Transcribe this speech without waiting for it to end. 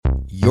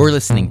You're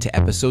listening to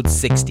episode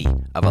 60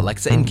 of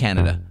Alexa in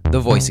Canada, the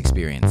voice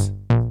experience.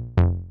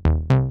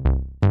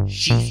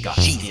 She's got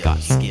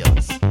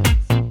skills.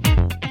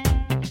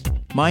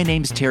 My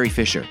name's Terry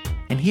Fisher,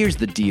 and here's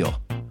the deal.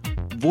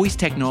 Voice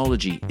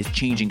technology is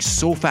changing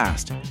so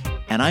fast,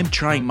 and I'm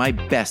trying my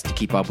best to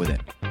keep up with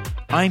it.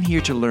 I'm here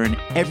to learn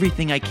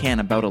everything I can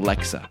about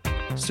Alexa,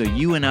 so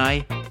you and I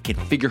can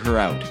figure her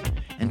out,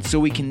 and so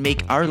we can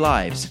make our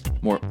lives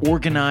more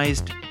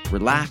organized,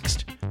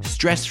 relaxed,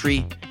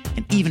 stress-free,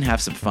 and even have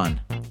some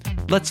fun.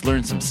 Let's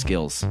learn some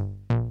skills.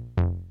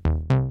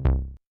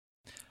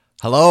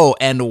 Hello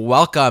and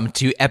welcome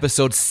to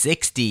episode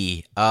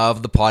 60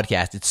 of the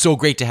podcast. It's so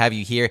great to have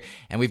you here,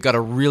 and we've got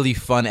a really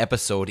fun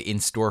episode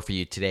in store for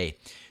you today.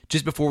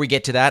 Just before we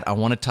get to that, I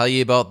want to tell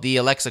you about the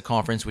Alexa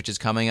conference, which is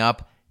coming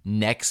up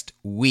next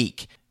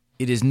week.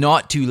 It is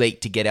not too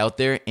late to get out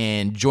there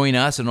and join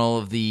us in all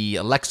of the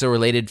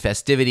Alexa-related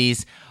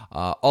festivities,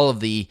 all of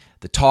the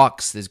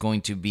talks. There's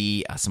going to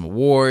be some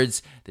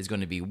awards. There's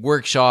going to be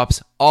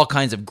workshops, all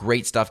kinds of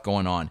great stuff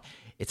going on.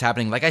 It's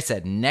happening, like I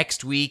said,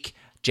 next week,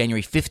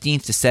 January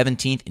 15th to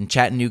 17th in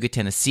Chattanooga,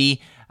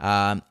 Tennessee.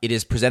 It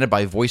is presented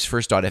by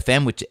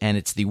VoiceFirst.fm, and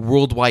it's the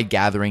worldwide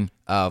gathering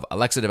of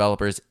Alexa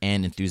developers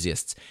and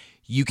enthusiasts.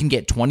 You can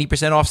get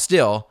 20% off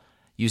still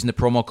using the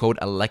promo code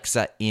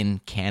Alexa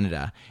in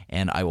Canada,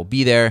 and I will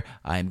be there.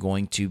 I'm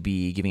going to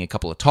be giving a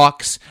couple of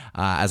talks.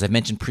 As I've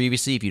mentioned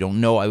previously, if you don't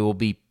know, I will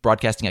be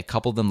broadcasting a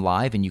couple of them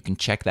live, and you can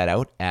check that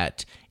out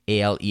at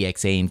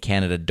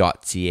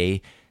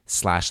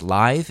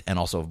alexaincanada.ca/live and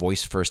also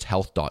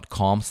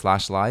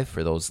voicefirst.health.com/live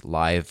for those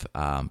live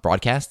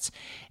broadcasts.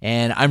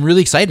 And I'm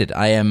really excited.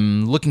 I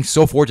am looking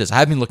so forward to this. I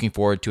have been looking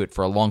forward to it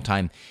for a long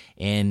time.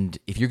 And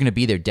if you're going to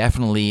be there,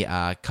 definitely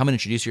come and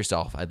introduce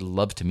yourself. I'd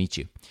love to meet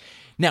you.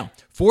 Now,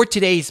 for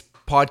today's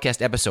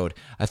podcast episode,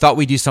 I thought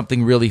we'd do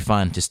something really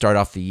fun to start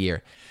off the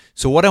year.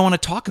 So what I want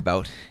to talk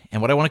about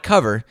and what I want to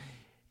cover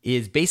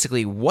is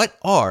basically what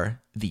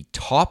are the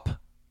top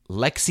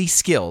Lexi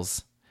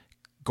skills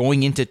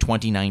going into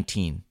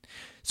 2019.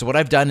 So what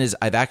I've done is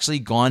I've actually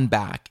gone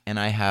back and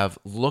I have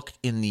looked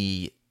in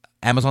the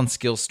Amazon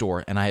Skills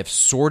Store and I have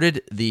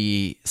sorted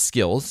the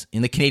skills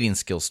in the Canadian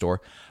Skills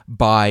Store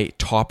by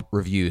top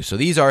reviews. So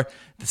these are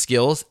the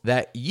skills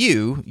that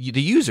you,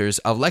 the users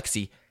of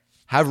Lexi,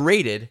 have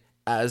rated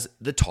as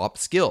the top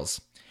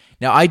skills.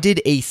 Now, I did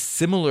a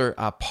similar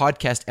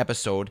podcast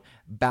episode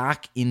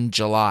back in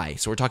July.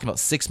 So we're talking about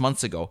 6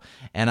 months ago.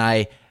 And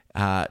I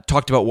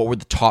talked about what were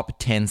the top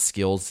 10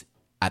 skills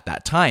at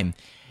that time.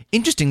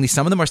 Interestingly,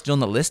 some of them are still on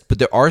the list, but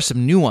there are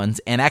some new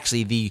ones. And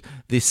actually,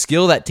 the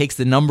skill that takes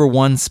the number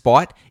one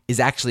spot is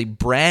actually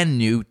brand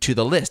new to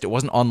the list. It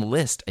wasn't on the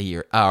list a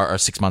year or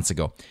 6 months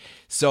ago.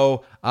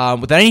 So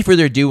without any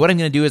further ado, what I'm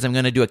going to do is I'm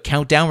going to do a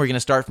countdown. We're going to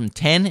start from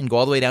 10 and go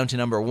all the way down to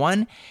number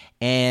 1.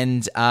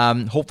 And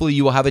hopefully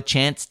you will have a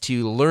chance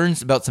to learn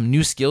about some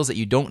new skills that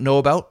you don't know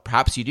about.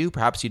 Perhaps you do,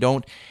 perhaps you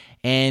don't.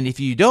 And if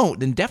you don't,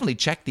 then definitely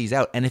check these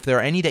out. And if there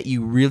are any that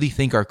you really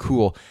think are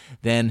cool,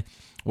 then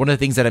one of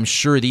the things that I'm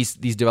sure these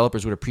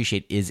developers would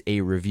appreciate is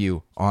a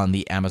review on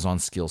the Amazon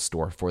Skills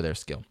Store for their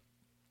skill.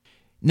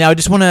 Now, I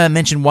just want to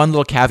mention one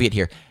little caveat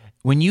here.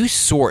 When you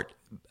sort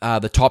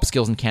the top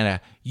skills in Canada,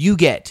 you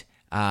get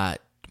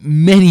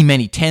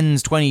many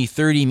 10s, 20,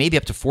 30, maybe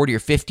up to 40 or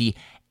 50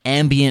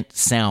 ambient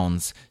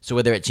sounds. So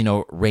whether it's,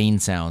 rain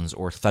sounds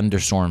or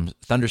thunderstorm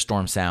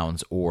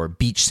sounds or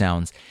beach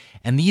sounds.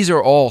 And these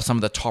are all some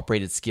of the top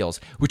rated skills,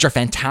 which are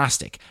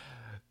fantastic.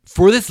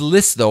 For this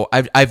list, though,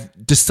 I've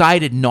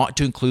decided not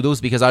to include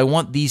those because I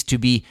want these to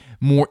be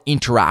more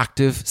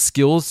interactive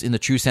skills in the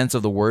true sense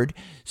of the word.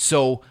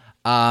 So,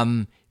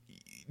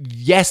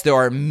 yes, there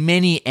are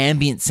many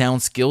ambient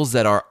sound skills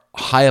that are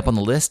high up on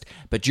the list,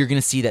 but you're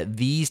going to see that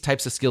these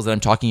types of skills that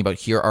I'm talking about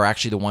here are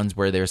actually the ones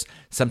where there's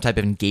some type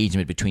of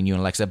engagement between you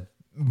and Alexa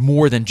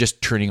more than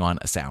just turning on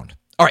a sound.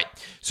 All right,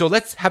 so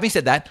having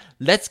said that,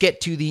 let's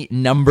get to the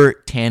number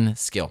 10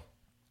 skill.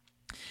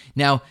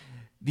 Now,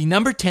 the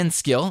number 10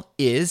 skill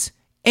is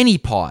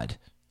AnyPod.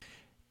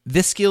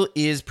 This skill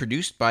is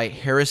produced by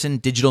Harrison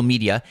Digital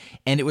Media,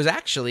 and it was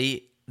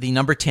actually the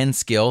number 10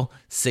 skill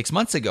 6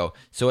 months ago,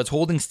 so it's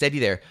holding steady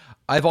there.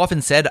 I've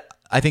often said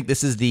I think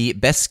this is the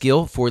best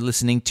skill for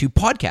listening to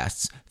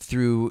podcasts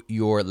through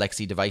your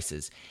Lexi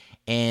devices.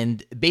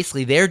 And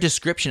basically their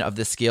description of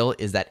this skill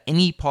is that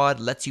AnyPod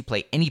lets you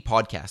play any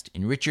podcast,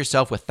 enrich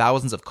yourself with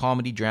thousands of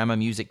comedy, drama,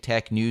 music,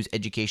 tech, news,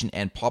 education,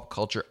 and pop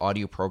culture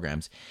audio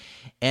programs.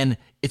 And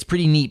it's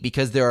pretty neat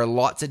because there are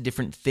lots of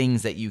different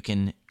things that you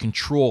can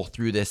control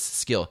through this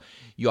skill.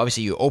 You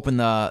open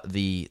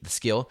the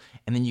skill,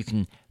 and then you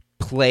can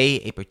play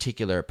a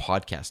particular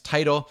podcast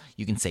title.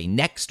 You can say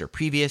next or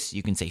previous.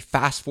 You can say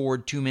fast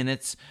forward 2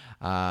 minutes.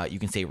 You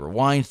can say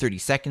rewind 30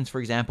 seconds, for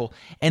example.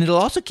 And it'll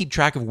also keep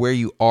track of where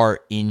you are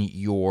in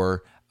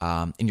your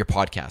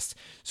podcast.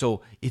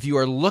 So if you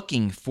are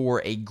looking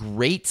for a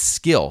great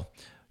skill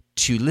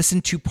to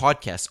listen to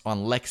podcasts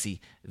on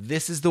Lexi,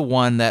 this is the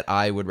one that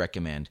I would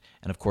recommend.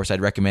 And of course,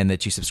 I'd recommend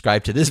that you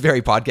subscribe to this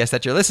very podcast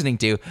that you're listening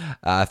to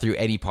through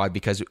AnyPod,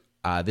 because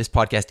this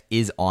podcast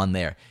is on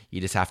there.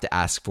 You just have to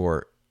ask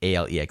for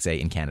Alexa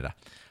in Canada.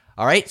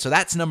 All right, so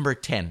that's number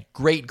 10.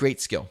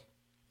 Great skill.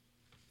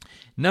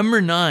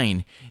 Number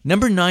 9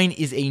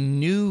 is a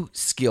new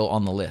skill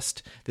on the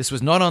list. This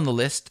was not on the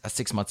list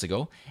 6 months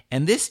ago,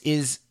 and this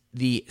is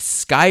the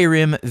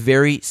Skyrim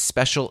Very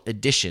Special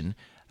Edition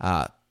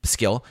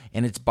skill,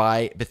 and it's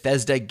by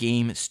Bethesda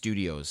Game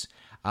Studios.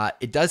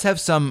 It does have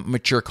some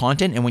mature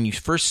content, and when you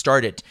first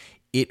start it,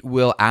 it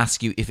will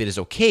ask you if it is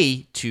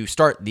okay to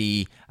start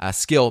the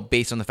skill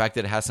based on the fact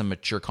that it has some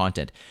mature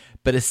content.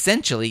 But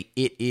essentially,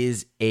 it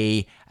is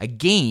a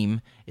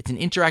game. It's an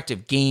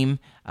interactive game,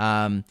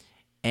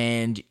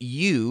 and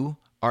you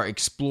are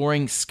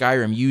exploring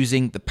Skyrim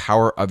using the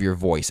power of your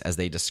voice, as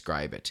they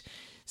describe it.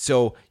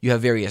 So you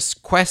have various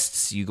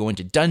quests, you go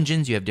into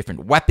dungeons, you have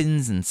different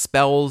weapons and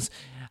spells,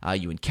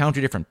 you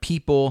encounter different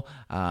people,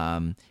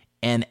 and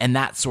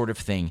that sort of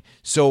thing.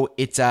 So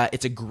it's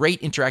a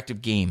great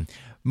interactive game.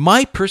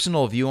 My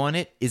personal view on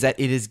it is that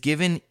it is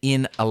given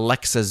in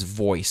Alexa's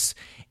voice,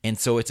 and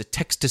so it's a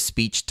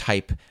text-to-speech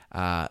type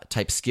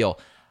skill.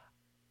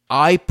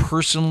 I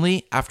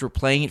personally, after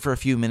playing it for a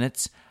few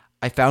minutes,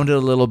 I found it a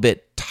little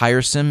bit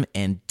tiresome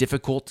and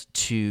difficult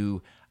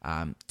to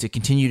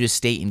continue to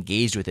stay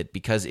engaged with it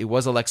because it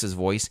was Alexa's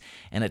voice,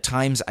 and at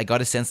times I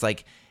got a sense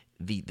like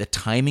the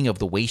timing of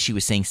the way she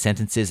was saying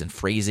sentences and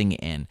phrasing,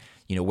 and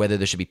whether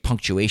there should be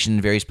punctuation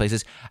in various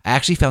places. I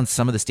actually found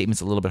some of the statements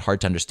a little bit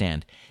hard to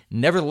understand.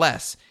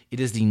 Nevertheless,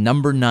 it is the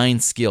number 9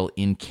 skill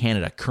in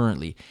Canada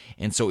currently,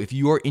 and so if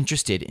you are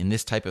interested in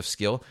this type of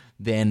skill,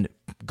 then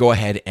go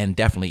ahead and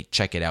definitely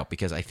check it out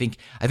because I think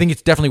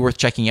it's definitely worth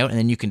checking out, and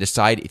then you can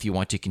decide if you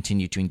want to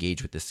continue to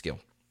engage with this skill.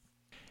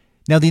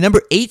 Now, the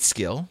number 8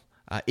 skill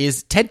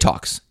is TED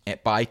Talks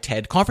by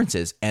TED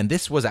Conferences, and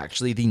this was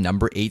actually the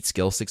number 8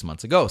 skill 6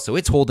 months ago, so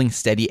it's holding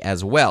steady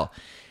as well.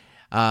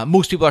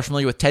 Most people are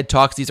familiar with TED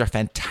Talks. These are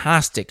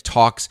fantastic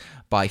talks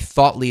by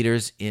thought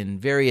leaders in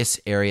various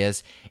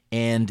areas,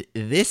 and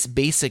this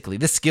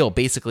skill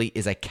basically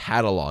is a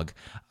catalog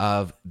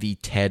of the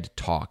TED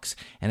Talks.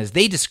 And as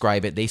they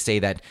describe it, they say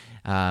that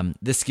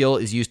this skill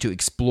is used to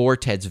explore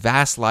TED's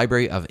vast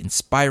library of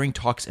inspiring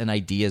talks and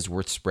ideas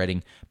worth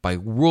spreading by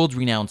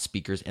world-renowned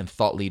speakers and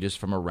thought leaders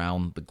from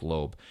around the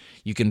globe.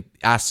 You can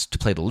ask to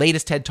play the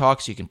latest TED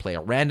Talks, you can play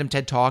a random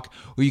TED Talk,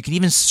 or you can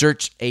even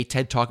search a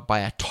TED Talk by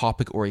a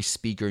topic or a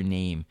speaker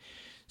name.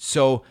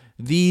 So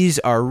these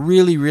are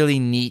really, really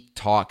neat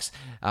talks.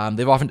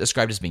 They've often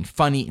described as being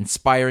funny,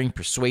 inspiring,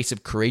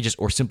 persuasive, courageous,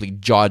 or simply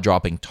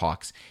jaw-dropping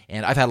talks.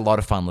 And I've had a lot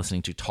of fun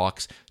listening to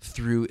talks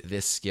through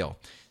this skill.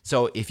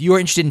 So if you are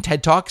interested in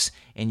TED Talks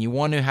and you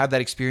want to have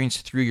that experience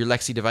through your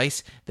Lexi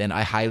device, then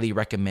I highly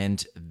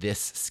recommend this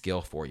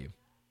skill for you.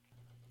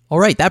 All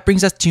right, that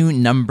brings us to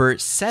number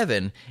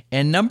 7.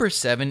 And number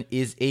 7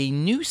 is a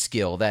new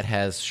skill that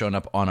has shown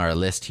up on our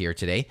list here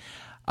today.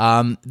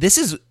 This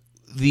is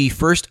the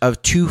first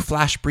of 2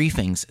 flash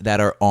briefings that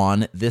are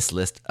on this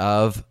list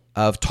of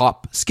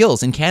top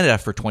skills in Canada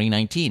for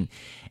 2019.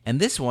 And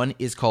this one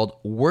is called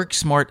Work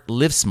Smart,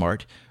 Live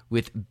Smart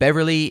with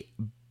Beverly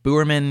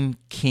Boorman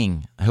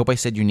King. I hope I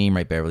said your name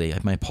right, Beverly.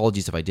 My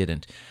apologies if I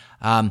didn't.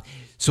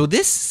 So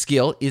this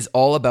skill is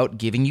all about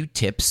giving you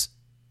tips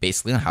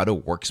basically on how to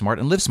work smart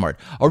and live smart.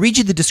 I'll read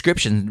you the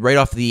description right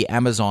off the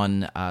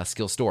Amazon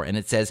skill store, and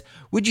it says,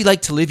 would you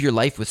like to live your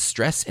life with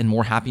stress and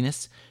more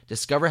happiness?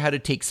 Discover how to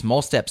take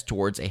small steps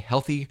towards a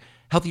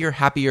healthier,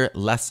 happier,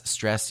 less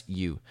stress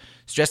you.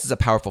 Stress is a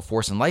powerful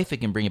force in life. It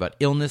can bring about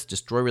illness,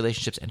 destroy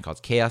relationships, and cause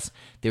chaos.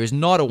 There is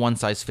not a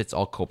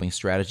one-size-fits-all coping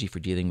strategy for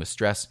dealing with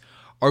stress.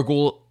 Our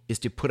goal is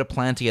to put a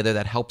plan together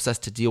that helps us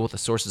to deal with the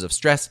sources of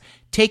stress,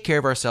 take care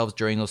of ourselves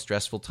during those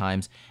stressful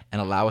times,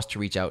 and allow us to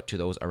reach out to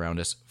those around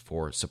us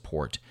for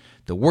support.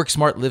 The Work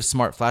Smart, Live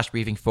Smart flash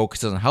briefing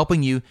focuses on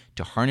helping you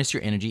to harness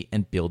your energy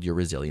and build your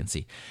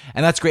resiliency.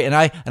 And that's great. And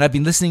I've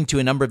been listening to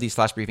a number of these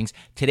flash briefings.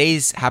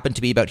 Today's happened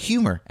to be about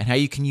humor and how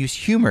you can use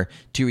humor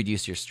to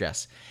reduce your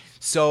stress.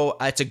 So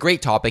it's a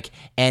great topic,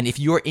 and if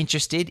you're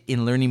interested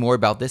in learning more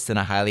about this, then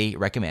I highly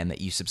recommend that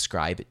you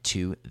subscribe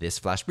to this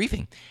flash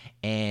briefing.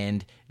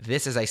 And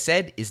this, as I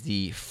said, is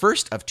the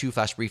first of 2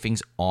 flash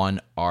briefings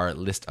on our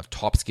list of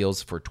top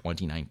skills for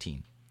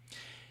 2019.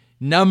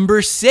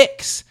 Number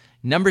 6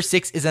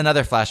 is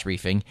another flash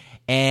briefing,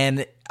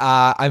 and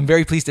I'm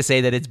very pleased to say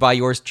that it's by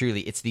yours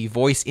truly. It's the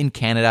Voice in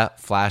Canada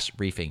flash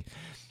briefing.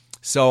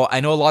 So I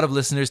know a lot of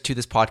listeners to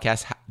this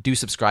podcast do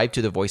subscribe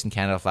to the Voice in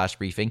Canada flash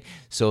briefing,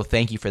 so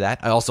thank you for that.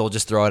 I also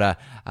just throw out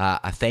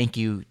a thank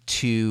you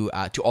to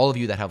all of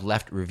you that have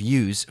left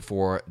reviews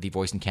for the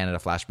Voice in Canada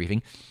flash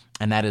briefing,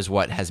 and that is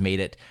what has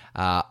made it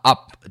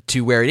up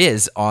to where it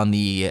is on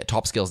the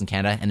top skills in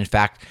Canada. And in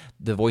fact,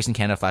 the Voice in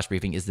Canada flash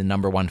briefing is the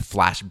number 1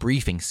 flash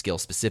briefing skill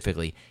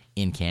specifically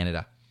in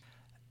Canada.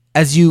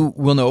 As you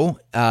will know,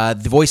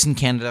 the Voice in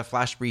Canada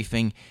flash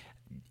briefing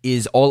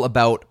is all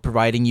about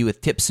providing you with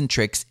tips and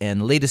tricks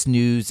and latest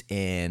news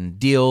and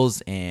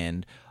deals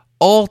and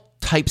all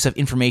types of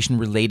information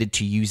related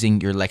to using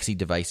your Lexi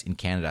device in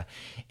Canada.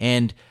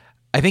 And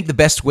I think the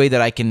best way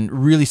that I can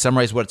really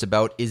summarize what it's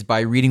about is by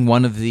reading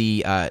one of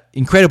the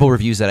incredible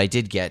reviews that I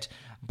did get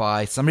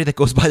by somebody that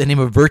goes by the name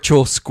of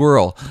Virtual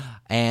Squirrel.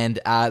 And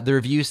the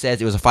review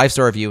says, it was a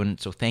 5-star review, and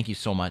so thank you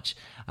so much.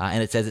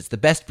 And it says, it's the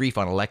best brief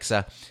on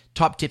Alexa.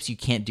 Top tips you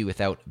can't do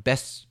without.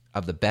 Best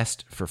of the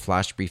best for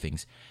flash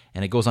briefings.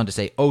 And it goes on to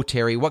say, oh,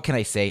 Terry, what can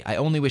I say? I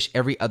only wish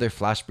every other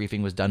flash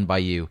briefing was done by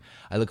you.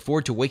 I look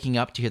forward to waking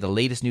up to hear the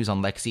latest news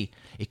on Lexi.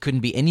 It couldn't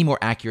be any more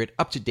accurate,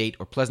 up-to-date,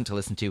 or pleasant to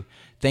listen to.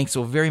 Thanks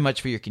so very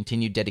much for your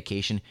continued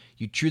dedication.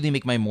 You truly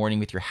make my morning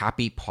with your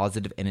happy,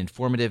 positive, and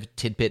informative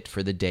tidbit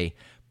for the day.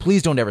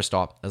 Please don't ever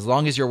stop. As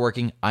long as you're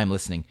working, I'm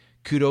listening.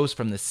 Kudos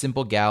from the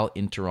simple gal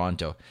in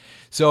Toronto.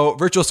 So,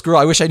 Virtual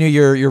Squirrel, I wish I knew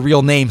your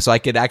real name so I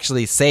could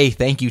actually say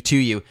thank you to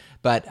you.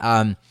 But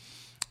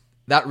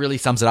that really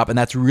sums it up, and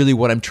that's really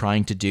what I'm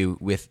trying to do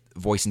with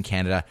Voice in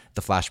Canada,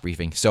 the flash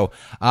briefing. So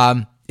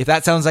if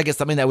that sounds like it's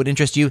something that would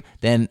interest you,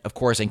 then of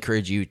course I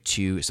encourage you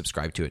to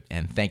subscribe to it.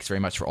 And thanks very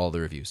much for all the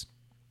reviews.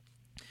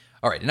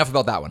 All right, enough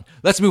about that one.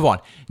 Let's move on.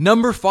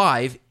 Number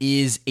 5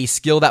 is a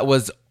skill that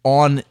was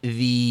on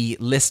the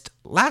list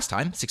last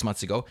time, 6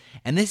 months ago,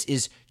 and this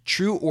is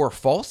True or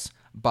False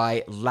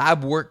by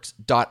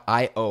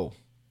labworks.io.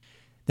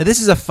 Now,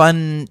 this is a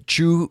fun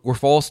true or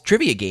false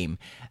trivia game.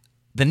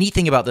 The neat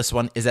thing about this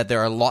one is that there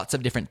are lots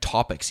of different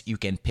topics you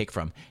can pick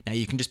from. Now,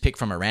 you can just pick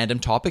from a random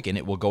topic, and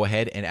it will go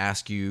ahead and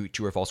ask you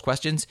true or false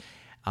questions.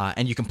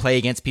 And you can play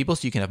against people,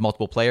 so you can have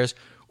multiple players.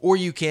 Or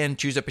you can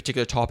choose a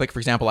particular topic. For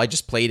example, I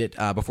just played it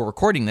before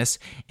recording this,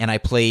 and I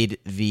played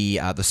the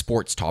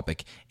sports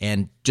topic.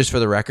 And just for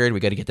the record, we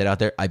got to get that out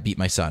there. I beat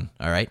my son.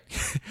 All right.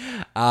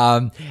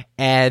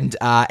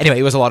 Anyway,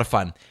 it was a lot of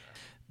fun.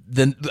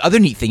 The other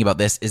neat thing about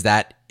this is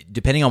that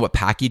depending on what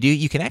pack you do,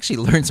 you can actually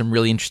learn some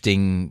really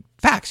interesting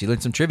facts. You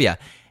learn some trivia.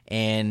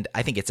 And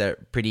I think it's a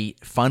pretty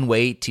fun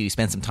way to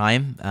spend some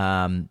time,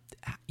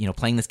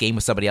 playing this game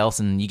with somebody else,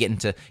 and you get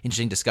into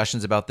interesting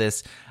discussions about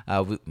this.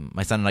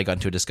 My son and I got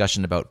into a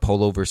discussion about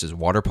polo versus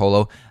water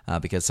polo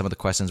because some of the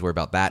questions were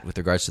about that with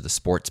regards to the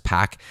sports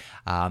pack.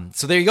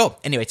 So there you go.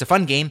 Anyway, it's a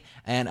fun game,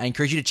 and I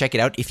encourage you to check it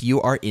out if you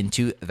are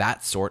into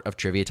that sort of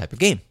trivia type of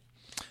game.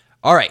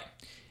 All right.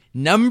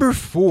 Number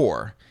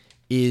 4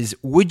 is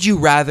Would You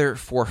Rather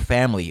for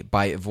Family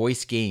by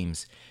Voice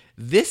Games.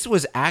 This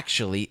was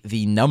actually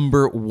the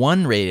number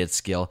 1 rated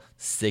skill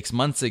 6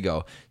 months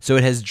ago, so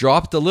it has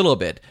dropped a little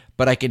bit,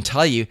 but I can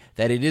tell you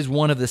that it is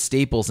one of the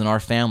staples in our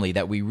family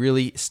that we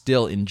really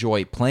still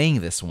enjoy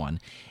playing this one.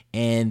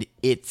 And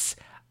it's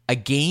a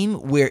game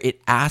where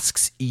it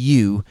asks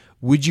you,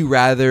 would you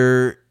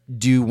rather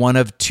do one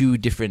of 2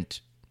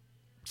 different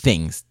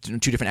things, 2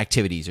 different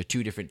activities or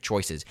 2 different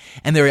choices?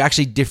 And there are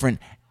actually different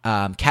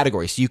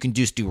categories. So you can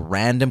just do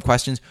random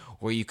questions,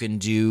 or you can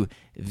do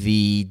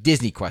the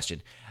Disney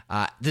question.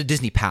 The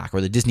Disney pack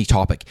or the Disney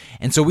topic.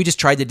 And so we just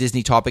tried the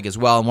Disney topic as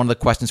well. And one of the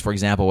questions, for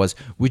example, was,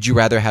 would you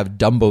rather have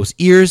Dumbo's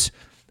ears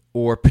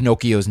or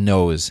Pinocchio's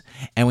nose?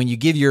 And when you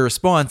give your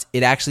response,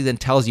 it actually then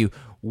tells you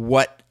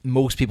what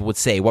most people would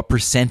say, what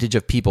percentage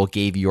of people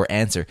gave your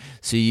answer.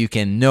 So you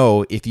can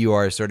know if you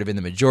are sort of in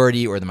the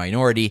majority or the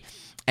minority,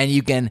 and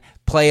you can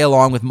play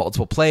along with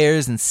multiple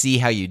players and see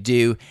how you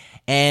do.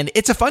 And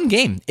it's a fun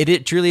game.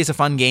 It truly is a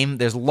fun game.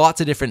 There's lots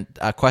of different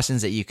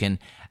questions that you can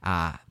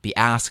be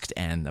asked,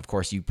 and of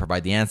course you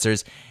provide the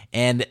answers.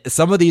 And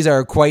some of these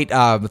are quite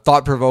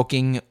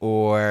thought-provoking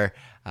or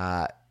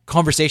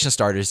conversation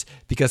starters,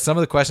 because some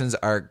of the questions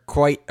are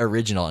quite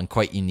original and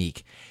quite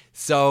unique.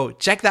 So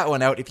check that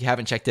one out if you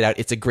haven't checked it out.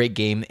 It's a great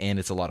game, and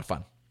it's a lot of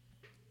fun.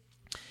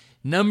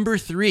 Number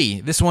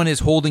 3, this one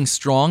is holding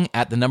strong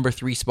at the number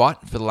 3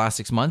 spot for the last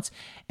 6 months,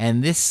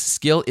 and this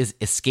skill is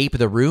Escape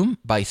the Room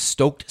by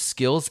Stoked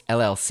Skills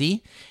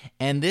LLC,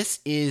 and this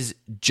is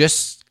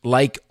just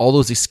like all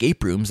those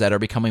escape rooms that are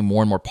becoming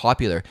more and more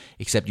popular,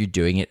 except you're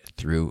doing it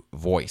through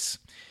voice.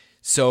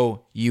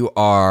 So you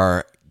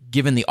are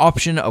given the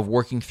option of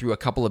working through a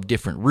couple of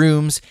different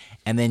rooms,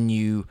 and then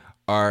you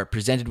are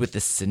presented with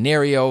this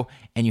scenario,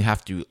 and you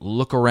have to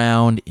look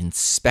around,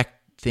 inspect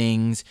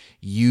things,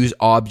 use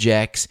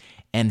objects,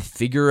 and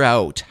figure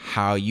out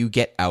how you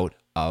get out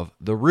of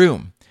the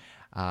room.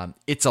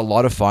 It's a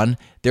lot of fun.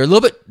 They're a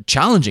little bit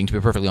challenging, to be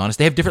perfectly honest.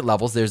 They have different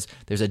levels. There's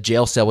a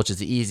jail cell, which is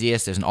the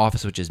easiest. There's an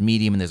office, which is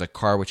medium, and there's a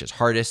car, which is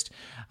hardest.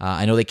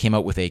 I know they came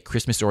out with a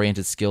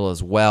Christmas-oriented skill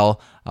as well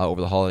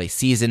over the holiday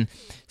season.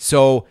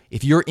 So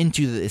if you're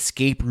into the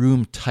escape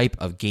room type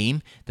of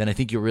game, then I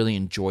think you'll really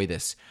enjoy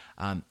this.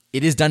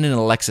 It is done in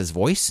Alexa's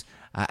voice.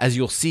 As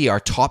you'll see, our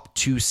top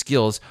 2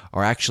 skills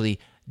are actually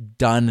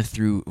done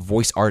through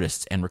voice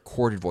artists and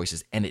recorded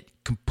voices, and it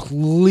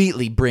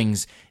completely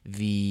brings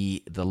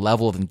the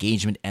level of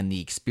engagement and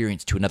the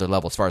experience to another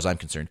level as far as I'm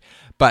concerned.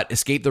 But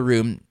Escape the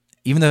Room,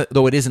 even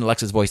though it is in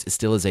Alexa's voice, it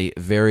still is a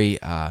very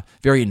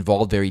very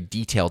involved, very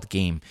detailed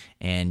game,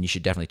 and you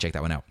should definitely check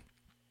that one out.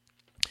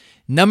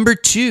 Number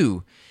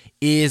 2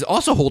 is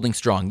also holding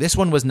strong. This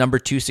one was number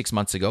 2 6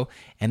 months ago,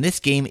 and this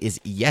game is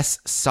Yes,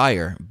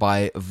 Sire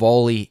by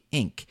Volley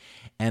Inc.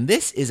 And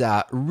this is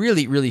a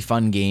really, really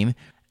fun game.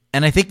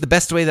 And I think the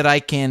best way that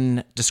I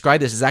can describe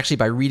this is actually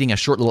by reading a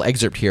short little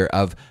excerpt here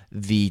of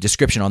the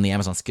description on the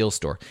Amazon Skills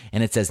Store.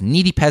 And it says,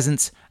 needy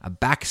peasants, a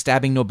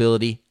backstabbing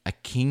nobility, a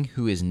king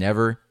who is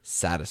never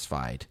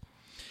satisfied.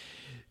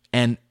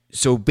 And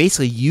so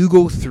basically you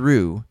go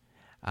through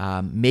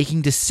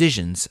making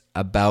decisions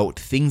about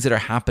things that are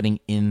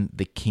happening in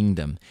the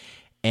kingdom.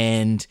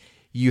 And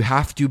you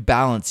have to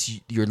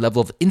balance your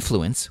level of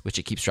influence, which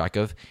it keeps track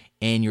of,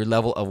 and your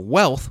level of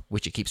wealth,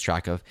 which it keeps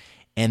track of,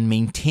 and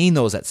maintain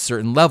those at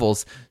certain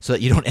levels so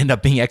that you don't end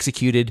up being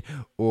executed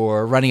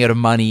or running out of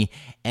money.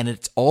 And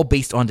it's all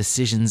based on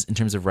decisions in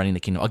terms of running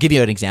the kingdom. I'll give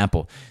you an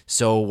example.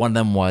 So one of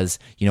them was,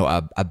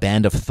 a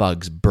band of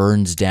thugs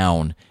burns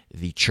down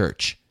the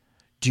church.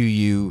 Do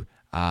you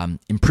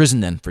imprison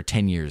them for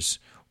 10 years,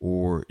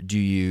 or do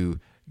you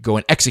go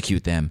and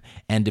execute them?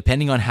 And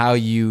depending on how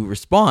you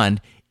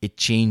respond, it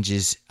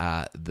changes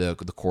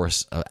the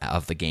course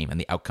of the game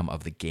and the outcome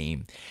of the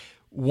game.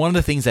 One of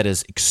the things that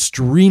is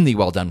extremely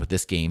well done with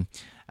this game,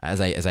 as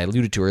I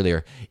alluded to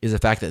earlier, is the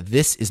fact that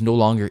this is no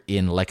longer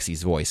in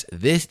Lexi's voice.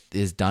 This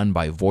is done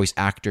by voice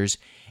actors,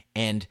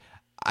 and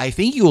I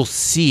think you'll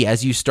see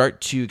as you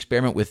start to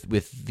experiment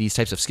with these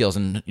types of skills,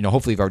 and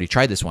hopefully you've already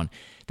tried this one,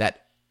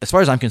 that as far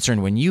as I'm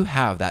concerned, when you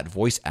have that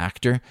voice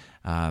actor,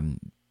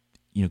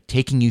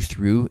 taking you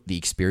through the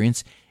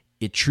experience,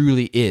 it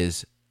truly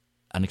is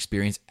an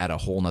experience at a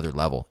whole nother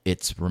level.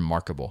 It's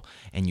remarkable,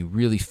 and you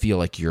really feel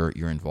like you're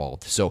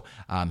involved. So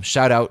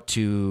shout out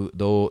to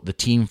the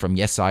team from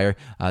Yes Sire.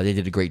 They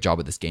did a great job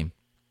with this game.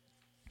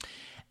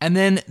 And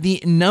then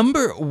the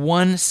number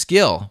one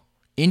skill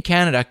in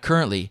Canada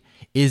currently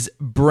is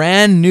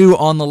brand new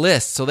on the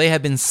list. So they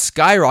have been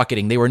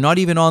skyrocketing. They were not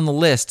even on the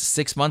list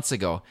 6 months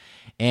ago.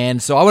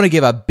 And so I want to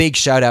give a big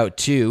shout out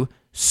to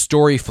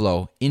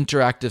StoryFlow,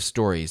 interactive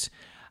stories.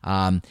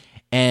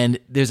 And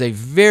there's a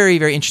very,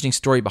 very interesting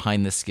story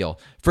behind this skill.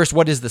 First,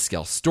 what is the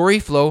skill?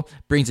 StoryFlow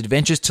brings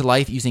adventures to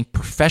life using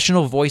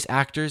professional voice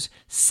actors,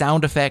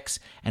 sound effects,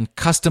 and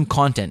custom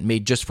content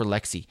made just for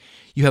Lexi.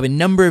 You have a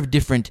number of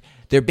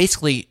they're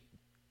basically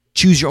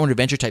choose your own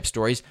adventure type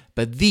stories,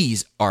 but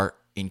these are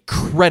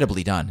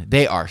incredibly done.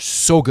 They are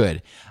so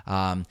good.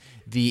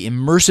 The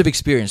immersive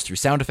experience through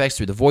sound effects,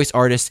 through the voice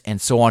artists, and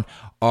so on,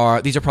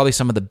 these are probably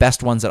some of the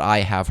best ones that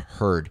I have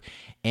heard.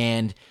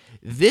 And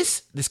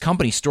this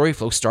company,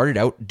 StoryFlow, started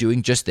out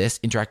doing just this,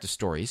 interactive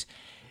stories.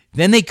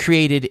 Then they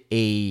created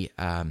a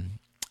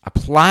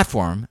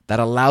platform that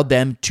allowed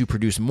them to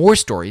produce more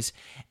stories.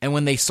 And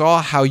when they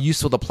saw how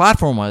useful the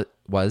platform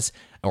was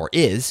or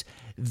is,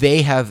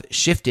 they have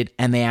shifted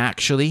and they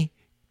actually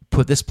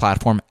put this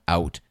platform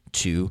out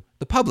to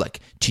the public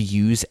to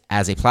use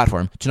as a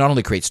platform to not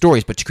only create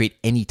stories, but to create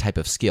any type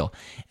of skill.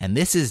 And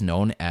this is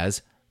known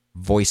as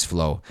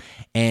VoiceFlow.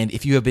 And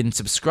if you have been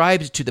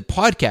subscribed to the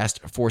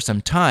podcast for some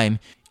time,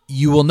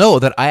 you will know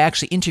that I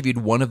actually interviewed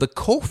one of the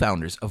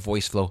co-founders of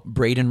VoiceFlow,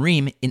 Braden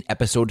Ream, in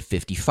episode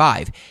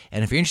 55.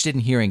 And if you're interested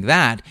in hearing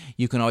that,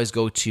 you can always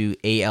go to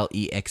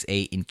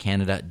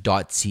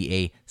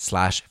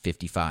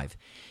alexaincanada.ca/55.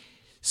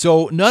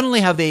 So not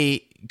only have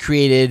they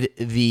created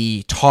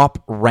the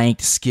top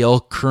ranked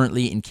skill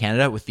currently in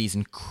Canada with these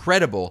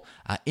incredible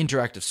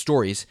interactive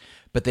stories,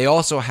 but they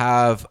also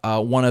have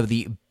one of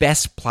the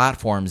best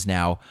platforms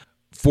now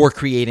for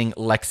creating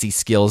Lexi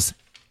skills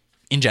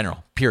in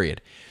general,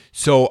 period.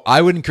 So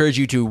I would encourage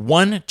you to,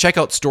 one, check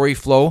out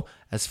StoryFlow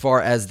as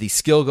far as the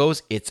skill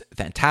goes. It's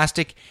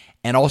fantastic.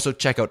 And also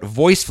check out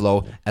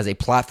VoiceFlow as a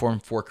platform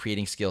for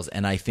creating skills.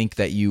 And I think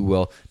that you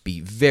will be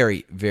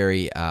very,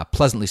 very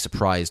pleasantly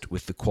surprised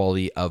with the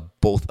quality of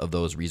both of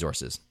those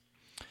resources.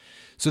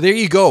 So there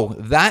you go.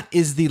 That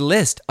is the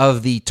list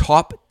of the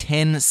top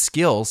 10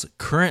 skills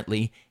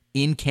currently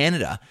in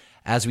Canada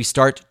as we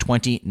start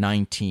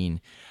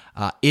 2019.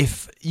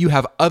 If you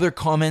have other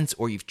comments,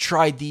 or you've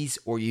tried these,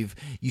 or you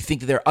think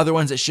that there are other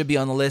ones that should be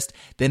on the list,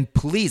 then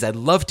please, I'd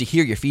love to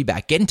hear your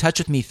feedback. Get in touch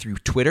with me through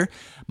Twitter.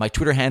 My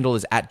Twitter handle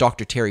is at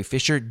Dr. Terry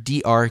Fisher,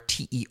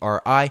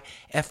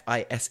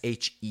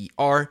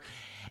 DrTerifisher.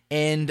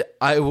 And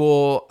I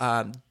will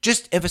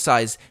just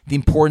emphasize the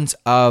importance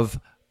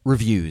of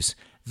reviews.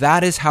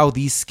 That is how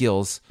these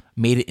skills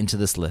made it into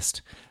this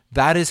list.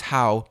 That is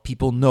how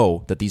people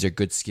know that these are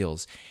good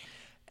skills.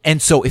 And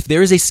so if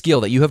there is a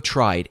skill that you have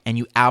tried and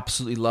you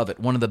absolutely love it,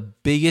 one of the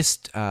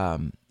biggest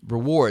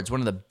rewards, one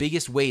of the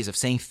biggest ways of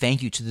saying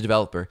thank you to the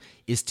developer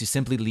is to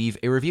simply leave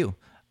a review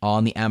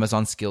on the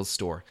Amazon Skills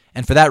Store.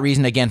 And for that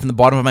reason, again, from the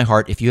bottom of my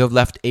heart, if you have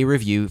left a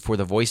review for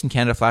the Voice in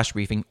Canada Flash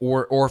Briefing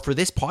or for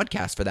this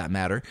podcast for that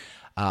matter,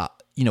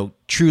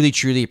 truly,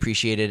 truly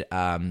appreciated.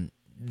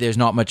 There's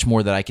not much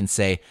more that I can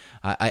say.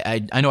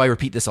 I know I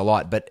repeat this a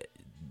lot, but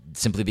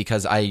simply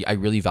because I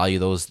really value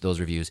those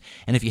reviews.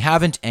 And if you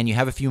haven't and you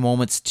have a few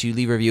moments to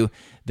leave a review,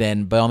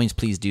 then by all means,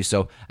 please do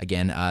so.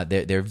 Again,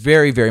 they're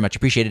very, very much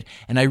appreciated.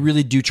 And I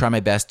really do try my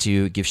best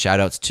to give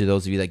shout outs to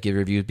those of you that give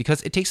reviews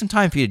because it takes some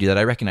time for you to do that.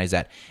 I recognize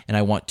that. And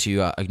I want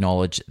to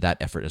acknowledge that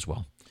effort as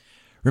well.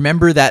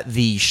 Remember that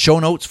the show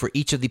notes for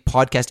each of the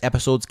podcast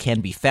episodes can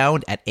be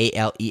found at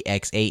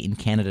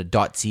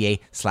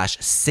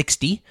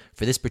alexaincanada.ca/60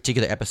 for this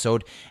particular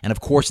episode. And of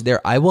course, there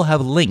I will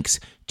have links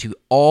to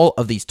all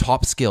of these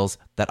top skills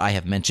that I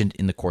have mentioned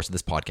in the course of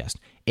this podcast.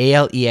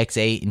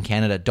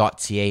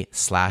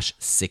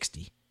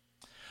 alexaincanada.ca/60.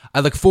 I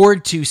look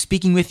forward to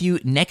speaking with you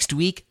next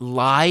week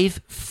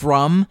live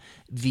from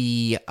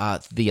the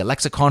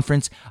Alexa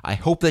conference. I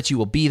hope that you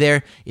will be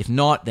there. If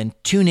not, then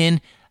tune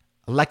in.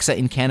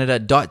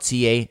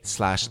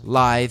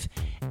 alexaincanada.ca/live,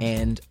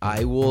 and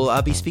I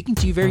will be speaking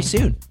to you very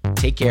soon.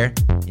 Take care.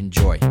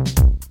 Enjoy.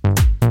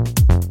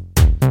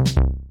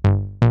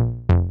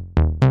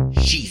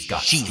 She's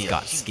got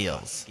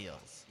skills.